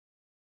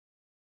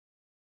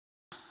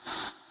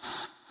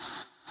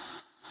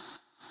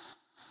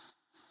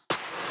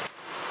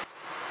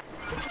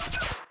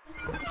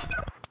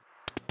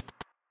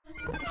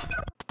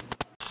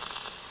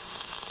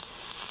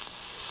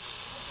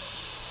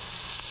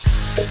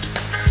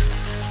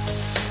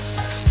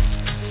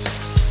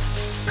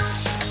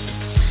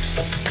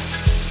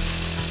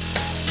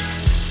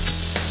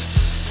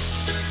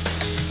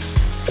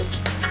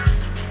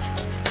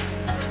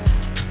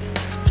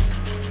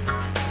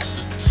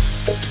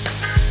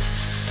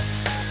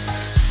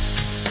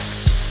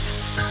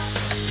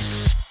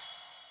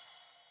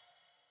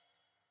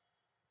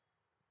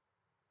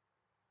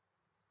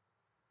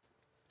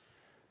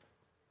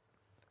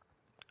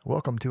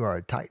Welcome to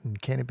our Titan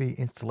Canopy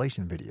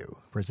installation video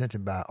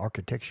presented by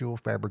Architectural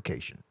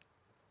Fabrication.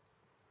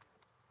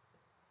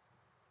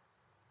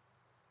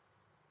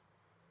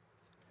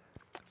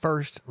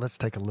 First, let's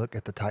take a look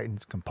at the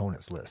Titan's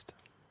components list.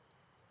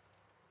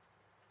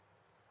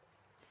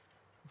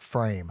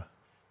 Frame,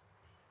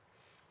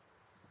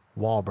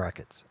 wall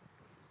brackets,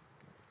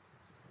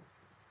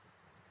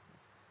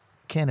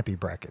 canopy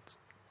brackets,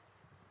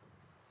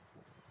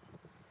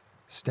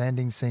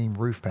 standing seam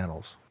roof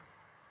panels,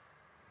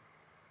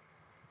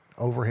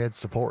 overhead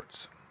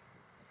supports,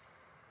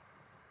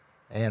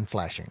 and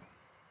flashing.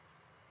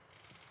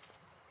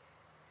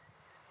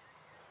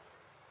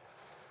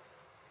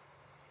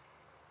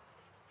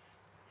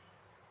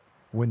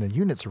 When the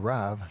units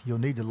arrive, you'll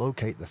need to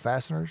locate the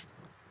fasteners,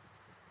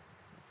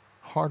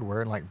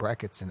 hardware like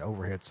brackets and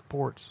overhead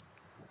supports,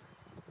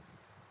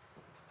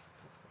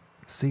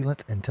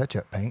 sealant and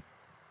touch-up paint,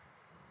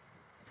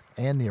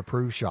 and the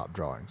approved shop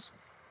drawings.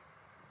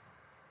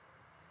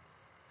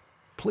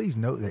 Please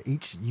note that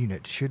each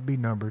unit should be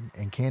numbered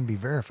and can be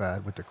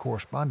verified with the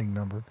corresponding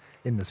number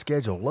in the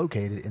schedule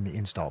located in the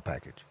install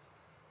package.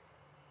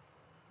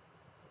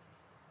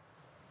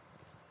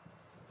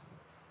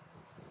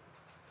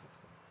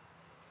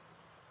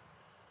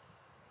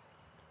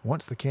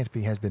 Once the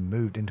canopy has been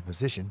moved into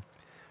position,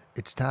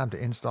 it's time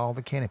to install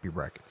the canopy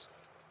brackets.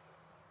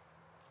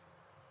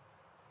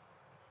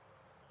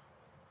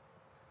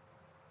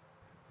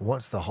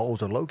 Once the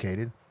holes are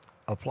located,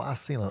 apply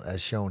sealant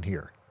as shown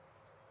here.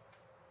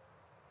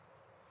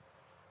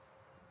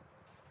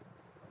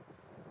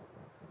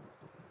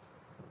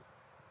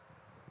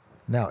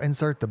 Now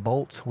insert the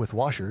bolts with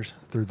washers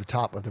through the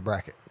top of the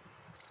bracket.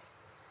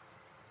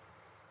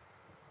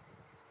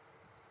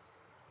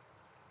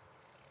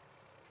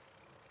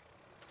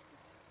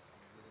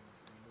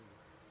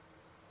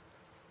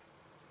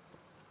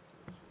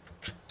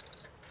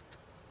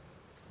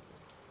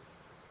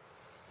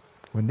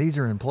 When these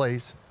are in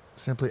place,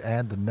 simply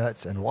add the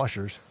nuts and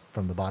washers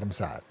from the bottom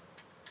side.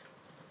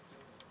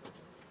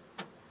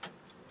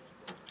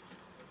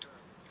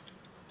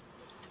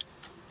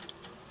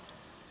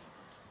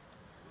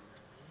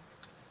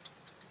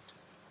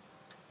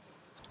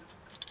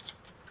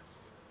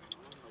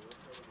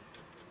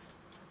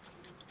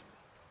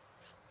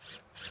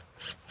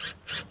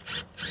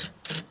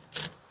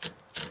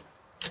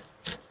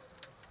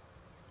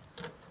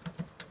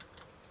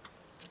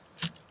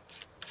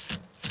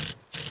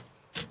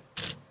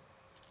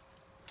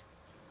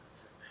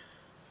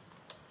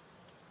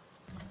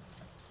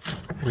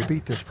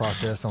 Repeat this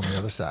process on the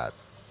other side.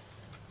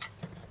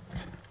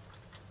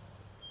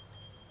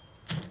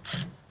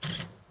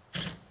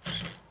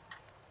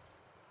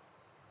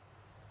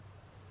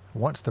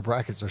 Once the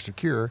brackets are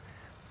secure,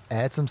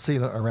 add some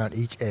sealant around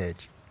each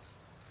edge.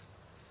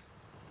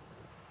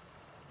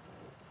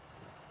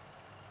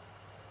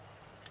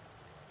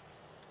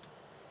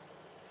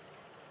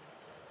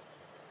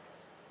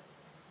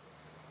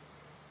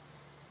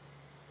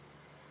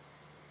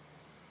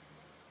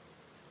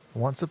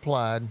 Once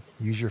applied,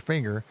 use your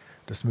finger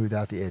to smooth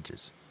out the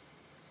edges.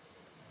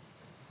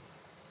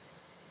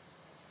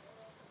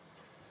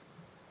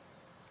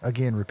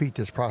 Again, repeat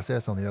this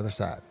process on the other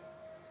side.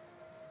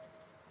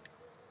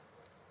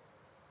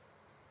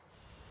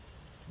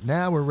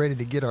 Now we're ready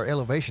to get our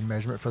elevation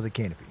measurement for the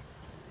canopy.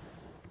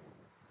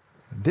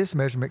 This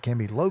measurement can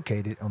be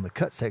located on the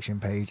cut section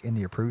page in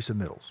the approved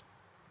submittals.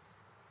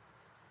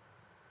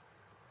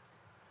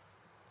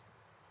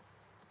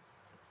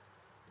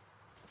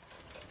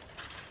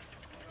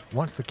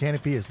 Once the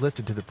canopy is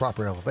lifted to the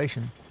proper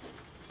elevation,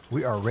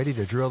 we are ready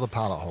to drill the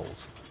pilot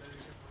holes.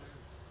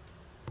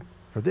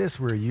 For this,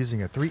 we're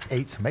using a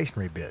 3/8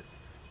 masonry bit.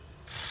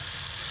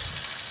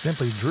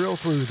 Simply drill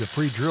through the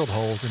pre-drilled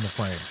holes in the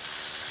frame.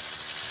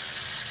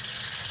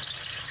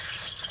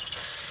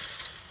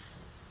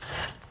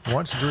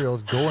 Once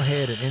drilled, go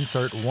ahead and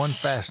insert one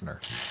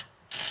fastener.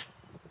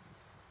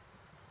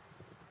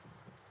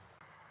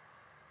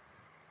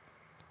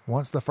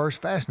 Once the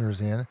first fastener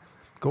is in,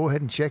 go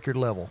ahead and check your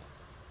level.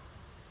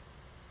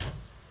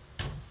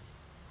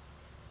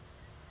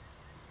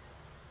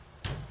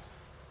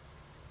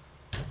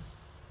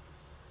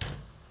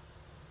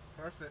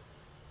 Perfect.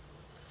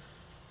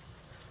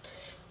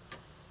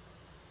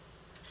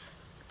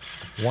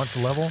 Once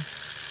level,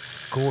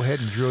 go ahead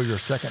and drill your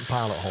second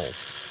pilot hole.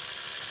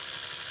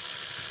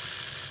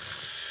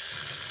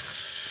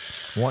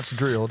 Once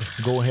drilled,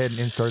 go ahead and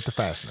insert the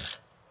fastener.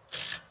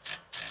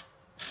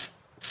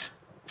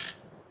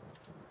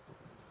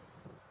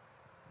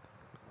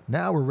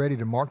 Now we're ready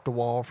to mark the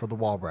wall for the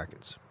wall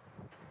brackets.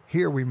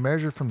 Here we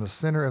measure from the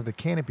center of the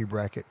canopy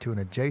bracket to an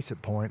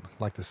adjacent point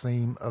like the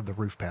seam of the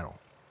roof panel.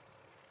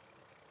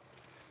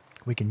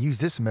 We can use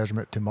this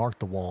measurement to mark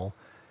the wall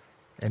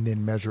and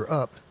then measure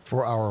up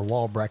for our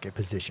wall bracket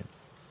position.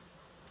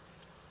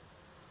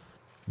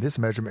 This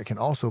measurement can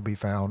also be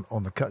found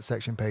on the cut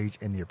section page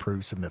in the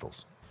approved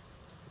submittals.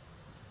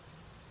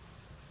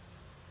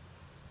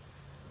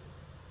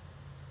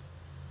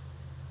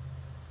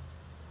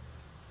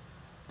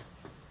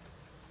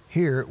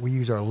 Here we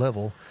use our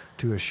level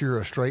to assure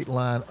a straight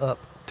line up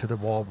to the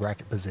wall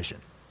bracket position.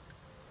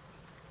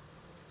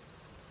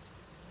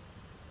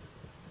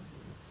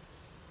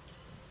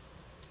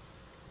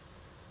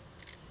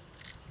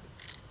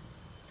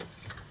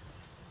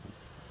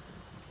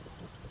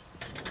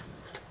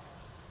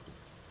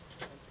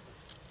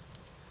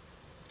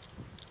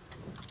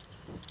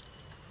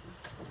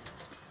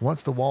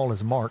 Once the wall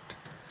is marked,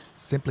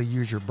 simply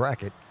use your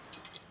bracket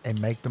and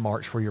make the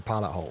marks for your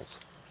pilot holes.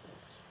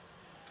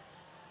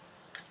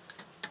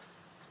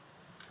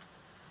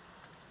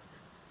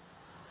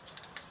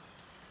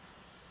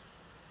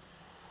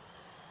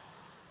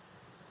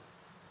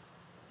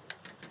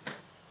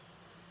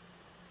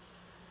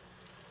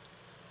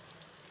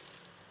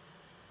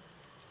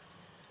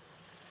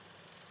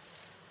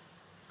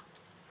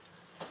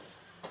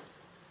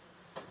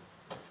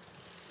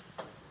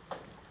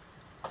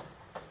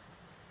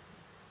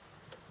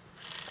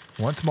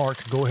 Once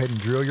marked, go ahead and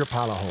drill your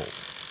pilot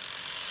holes.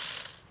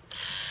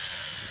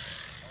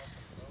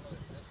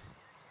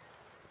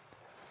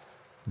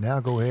 Now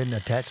go ahead and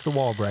attach the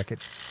wall bracket,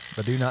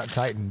 but do not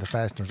tighten the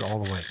fasteners all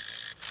the way.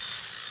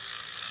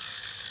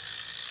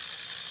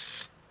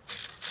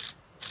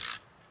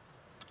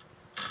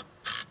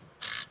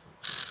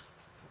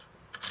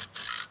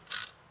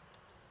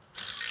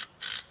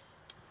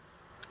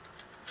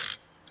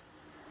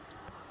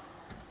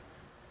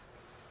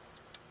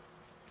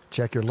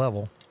 Check your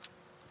level.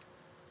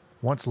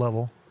 Once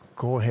level,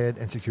 go ahead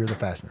and secure the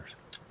fasteners.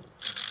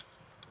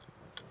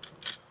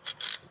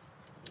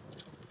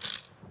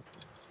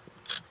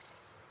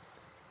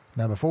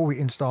 Now before we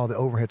install the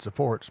overhead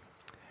supports,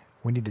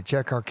 we need to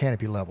check our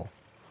canopy level.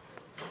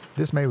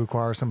 This may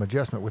require some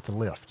adjustment with the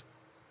lift.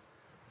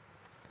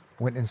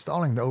 When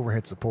installing the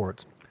overhead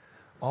supports,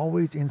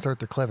 always insert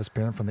the clevis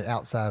pin from the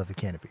outside of the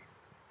canopy.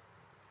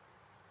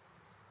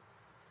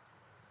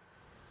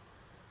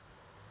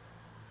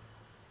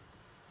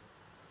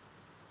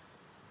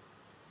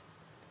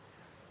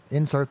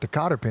 Insert the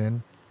cotter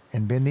pin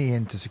and bend the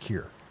end to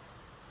secure.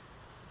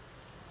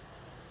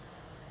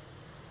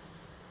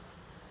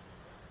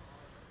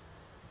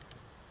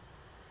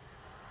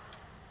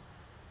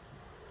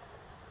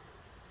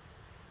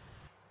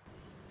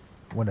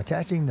 When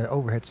attaching the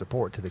overhead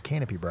support to the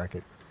canopy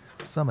bracket,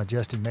 some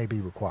adjusting may be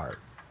required.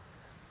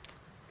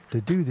 To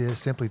do this,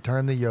 simply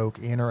turn the yoke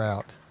in or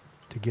out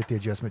to get the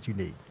adjustment you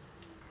need.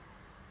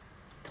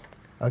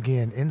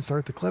 Again,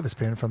 insert the clevis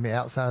pin from the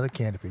outside of the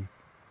canopy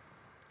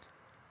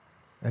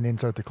and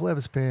insert the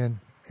clevis pin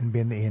and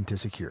bend the end to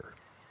secure.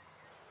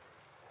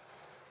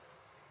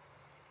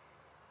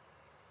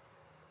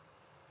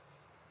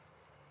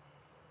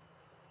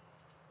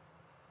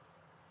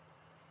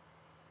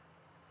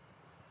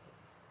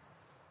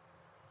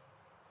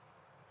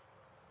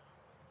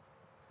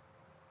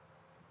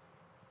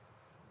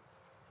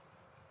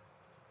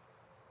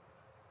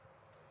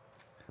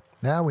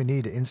 Now we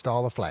need to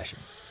install the flashing.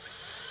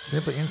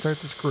 Simply insert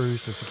the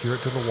screws to secure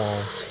it to the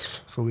wall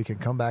so we can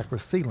come back with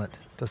sealant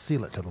to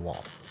seal it to the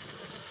wall.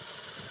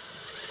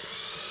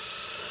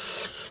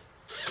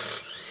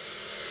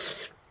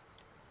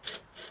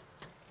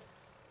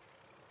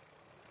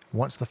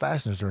 Once the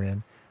fasteners are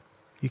in,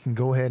 you can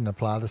go ahead and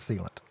apply the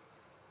sealant.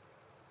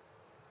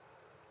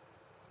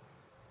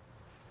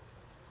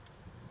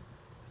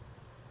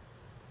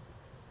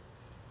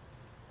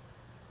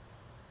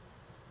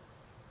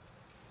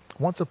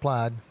 Once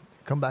applied,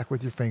 come back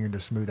with your finger to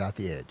smooth out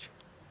the edge.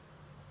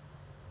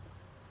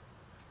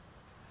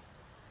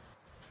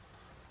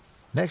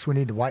 Next, we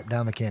need to wipe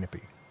down the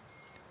canopy.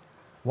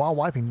 While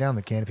wiping down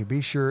the canopy,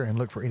 be sure and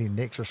look for any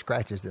nicks or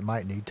scratches that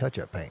might need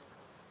touch-up paint.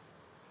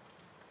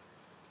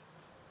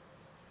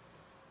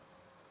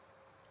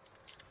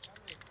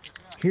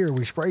 Here,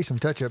 we spray some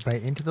touch-up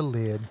paint into the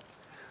lid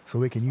so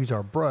we can use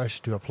our brush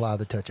to apply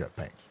the touch-up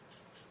paint.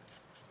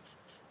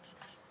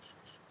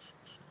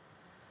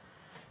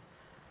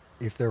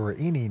 If there were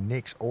any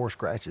nicks or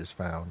scratches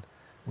found,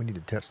 we need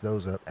to touch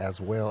those up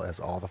as well as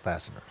all the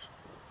fasteners.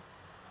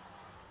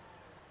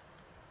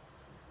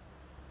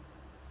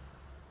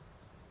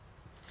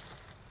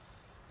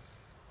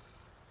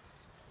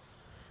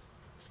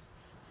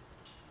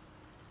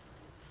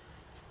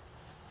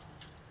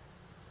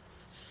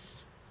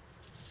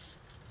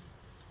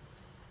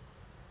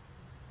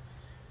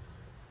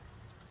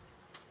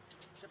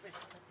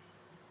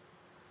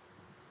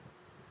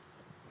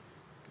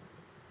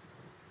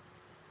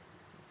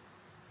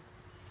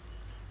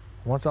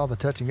 Once all the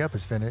touching up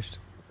is finished,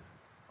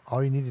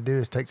 all you need to do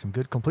is take some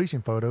good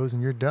completion photos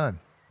and you're done.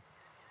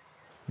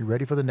 You're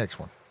ready for the next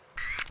one.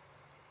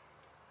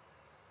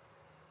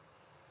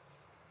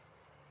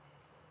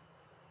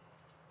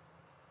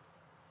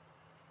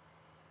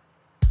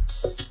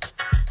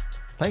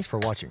 Thanks for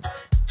watching.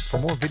 For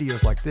more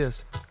videos like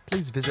this,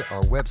 please visit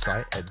our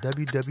website at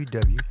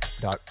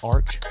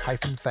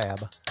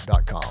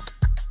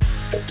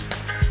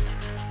www.arch-fab.com.